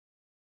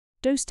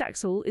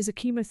Docetaxel is a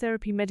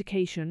chemotherapy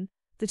medication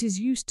that is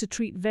used to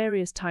treat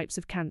various types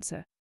of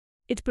cancer.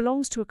 It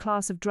belongs to a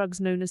class of drugs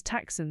known as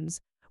taxanes,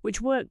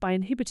 which work by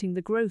inhibiting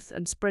the growth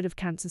and spread of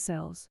cancer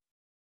cells.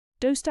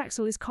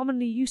 Docetaxel is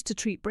commonly used to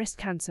treat breast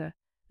cancer,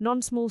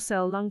 non-small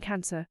cell lung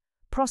cancer,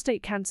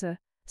 prostate cancer,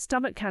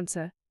 stomach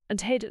cancer,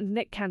 and head and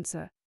neck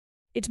cancer.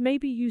 It may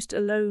be used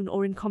alone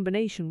or in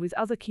combination with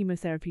other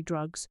chemotherapy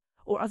drugs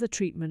or other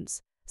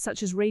treatments,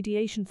 such as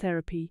radiation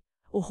therapy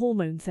or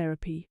hormone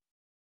therapy.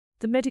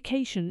 The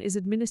medication is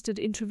administered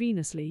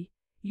intravenously,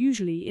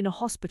 usually in a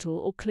hospital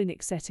or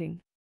clinic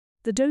setting.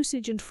 The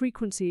dosage and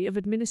frequency of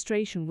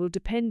administration will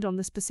depend on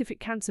the specific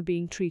cancer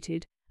being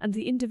treated and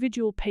the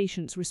individual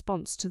patient's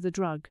response to the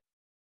drug.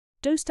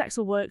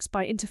 Docetaxel works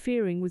by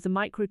interfering with the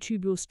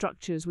microtubule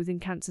structures within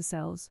cancer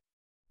cells.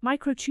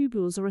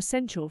 Microtubules are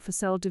essential for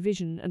cell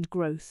division and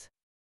growth.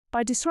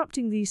 By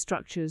disrupting these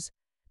structures,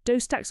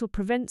 docetaxel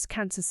prevents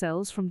cancer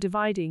cells from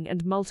dividing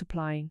and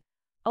multiplying,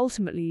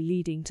 ultimately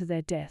leading to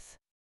their death.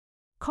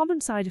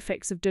 Common side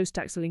effects of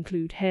docetaxel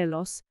include hair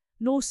loss,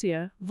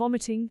 nausea,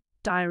 vomiting,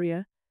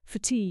 diarrhea,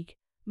 fatigue,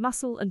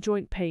 muscle and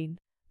joint pain,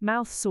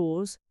 mouth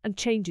sores, and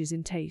changes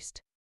in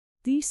taste.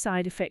 These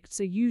side effects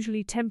are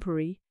usually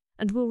temporary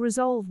and will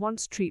resolve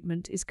once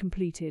treatment is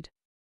completed.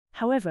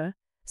 However,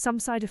 some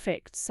side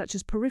effects such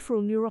as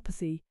peripheral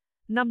neuropathy,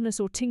 numbness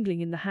or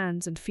tingling in the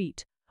hands and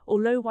feet, or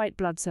low white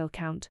blood cell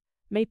count,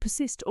 may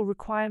persist or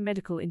require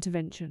medical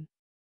intervention.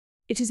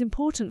 It is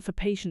important for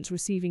patients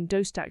receiving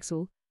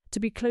docetaxel to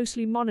be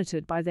closely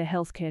monitored by their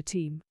healthcare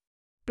team.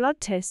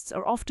 Blood tests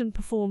are often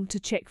performed to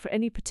check for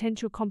any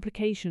potential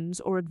complications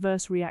or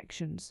adverse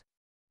reactions.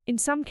 In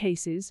some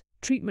cases,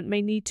 treatment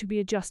may need to be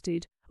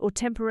adjusted or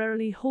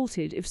temporarily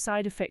halted if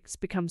side effects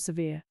become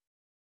severe.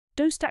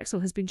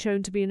 Docetaxel has been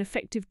shown to be an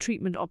effective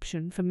treatment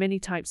option for many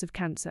types of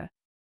cancer.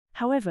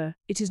 However,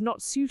 it is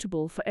not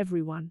suitable for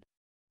everyone.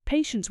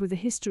 Patients with a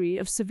history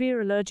of severe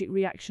allergic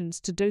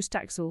reactions to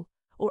docetaxel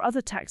or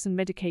other taxane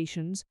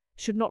medications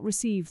should not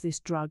receive this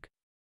drug.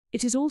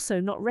 It is also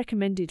not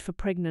recommended for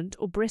pregnant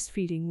or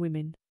breastfeeding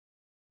women.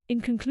 In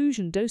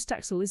conclusion,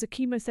 docetaxel is a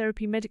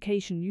chemotherapy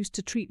medication used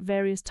to treat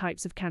various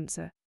types of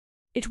cancer.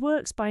 It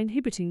works by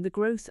inhibiting the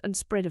growth and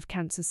spread of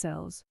cancer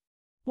cells.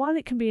 While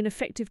it can be an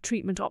effective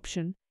treatment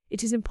option,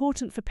 it is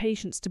important for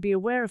patients to be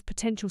aware of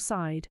potential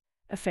side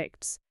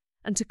effects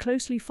and to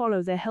closely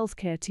follow their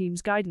healthcare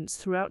team's guidance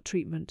throughout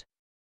treatment.